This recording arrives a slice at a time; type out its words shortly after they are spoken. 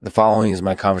The following is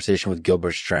my conversation with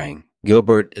Gilbert Strang.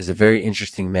 Gilbert is a very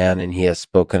interesting man, and he has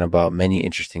spoken about many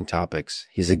interesting topics.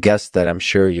 He's a guest that I'm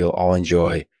sure you'll all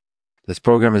enjoy. This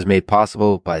program is made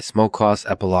possible by Smokehouse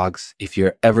Epilogues. If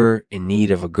you're ever in need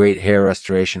of a great hair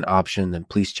restoration option, then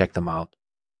please check them out.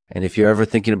 And if you're ever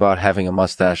thinking about having a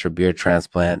mustache or beard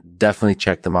transplant, definitely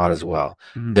check them out as well.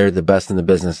 They're the best in the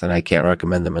business, and I can't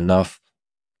recommend them enough.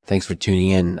 Thanks for tuning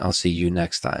in. I'll see you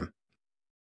next time.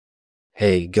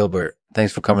 Hey, Gilbert,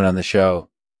 thanks for coming on the show.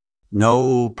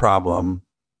 No problem.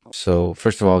 So,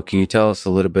 first of all, can you tell us a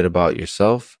little bit about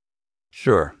yourself?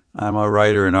 Sure. I'm a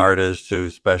writer and artist who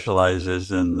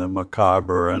specializes in the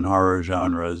macabre and horror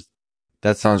genres.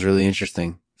 That sounds really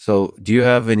interesting. So, do you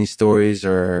have any stories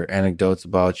or anecdotes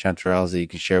about chanterelles that you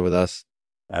can share with us?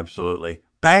 Absolutely.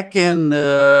 Back in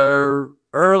the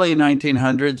early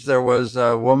 1900s, there was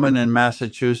a woman in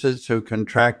Massachusetts who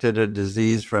contracted a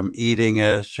disease from eating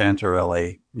a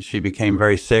chanterelle. She became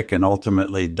very sick and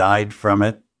ultimately died from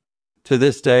it. To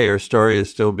this day, her story is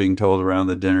still being told around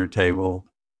the dinner table.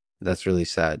 That's really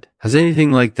sad. Has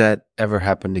anything like that ever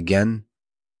happened again?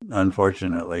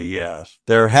 Unfortunately, yes.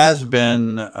 There has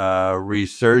been a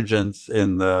resurgence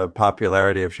in the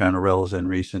popularity of chanterelles in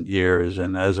recent years,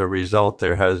 and as a result,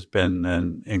 there has been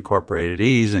an incorporated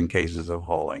ease in cases of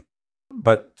holing.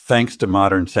 But thanks to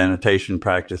modern sanitation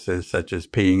practices such as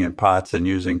peeing in pots and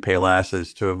using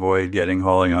paillasses to avoid getting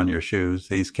holing on your shoes,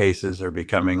 these cases are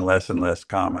becoming less and less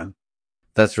common.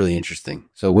 That's really interesting.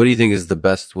 So, what do you think is the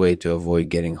best way to avoid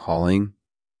getting holing?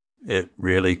 It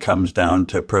really comes down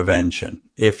to prevention.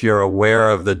 If you're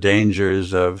aware of the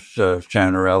dangers of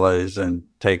chanterelles and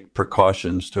take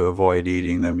precautions to avoid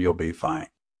eating them, you'll be fine.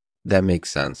 That makes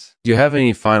sense. Do you have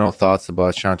any final thoughts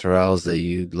about chanterelles that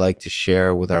you'd like to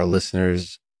share with our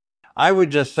listeners? I would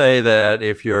just say that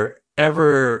if you're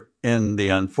ever in the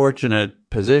unfortunate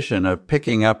position of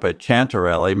picking up a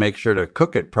chanterelle, make sure to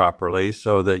cook it properly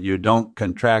so that you don't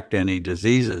contract any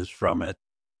diseases from it.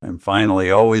 And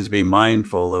finally, always be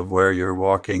mindful of where you're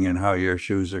walking and how your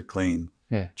shoes are clean.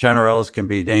 Yeah. Chanterelles can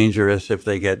be dangerous if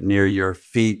they get near your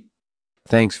feet.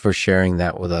 Thanks for sharing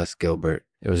that with us, Gilbert.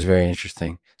 It was very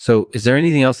interesting. So, is there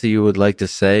anything else that you would like to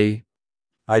say?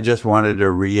 I just wanted to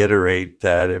reiterate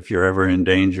that if you're ever in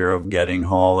danger of getting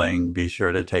holing, be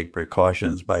sure to take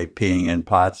precautions by peeing in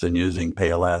pots and using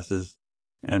paillasses.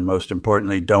 And most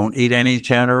importantly, don't eat any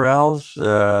chanterelles,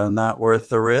 not worth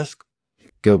the risk.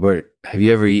 Gilbert, have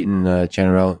you ever eaten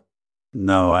chanterelle?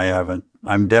 No, I haven't.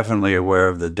 I'm definitely aware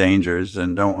of the dangers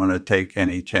and don't want to take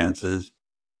any chances.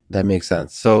 That makes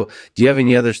sense. So, do you have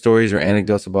any other stories or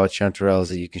anecdotes about chanterelles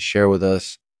that you can share with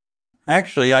us?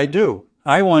 Actually, I do.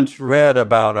 I once read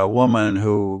about a woman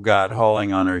who got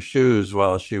holing on her shoes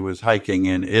while she was hiking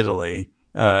in Italy.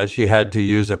 She had to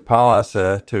use a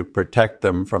paillasses to protect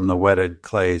them from the wetted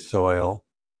clay soil.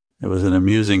 It was an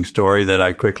amusing story that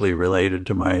I quickly related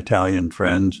to my Italian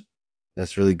friends.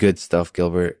 That's really good stuff,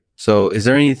 Gilbert. So, is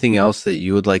there anything else that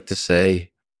you would like to say?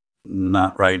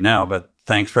 Not right now, but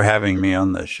thanks for having me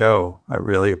on the show. I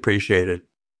really appreciate it.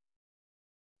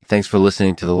 Thanks for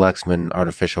listening to the Lexman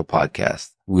Artificial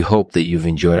Podcast. We hope that you've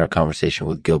enjoyed our conversation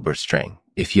with Gilbert Strang.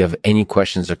 If you have any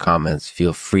questions or comments,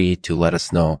 feel free to let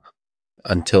us know.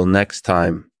 Until next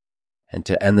time, and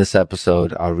to end this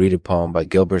episode, I'll read a poem by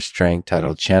Gilbert Strang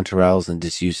titled Chanterelles and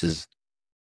Diseuses.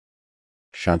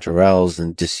 Chanterelles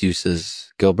and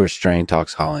Diseuses. Gilbert Strang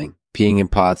talks holing, peeing in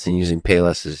pots and using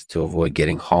paillasses to avoid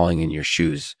getting holing in your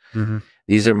shoes.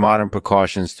 These are modern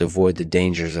precautions to avoid the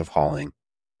dangers of holing.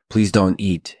 Please don't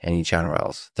eat any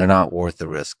chanterelles. They're not worth the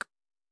risk.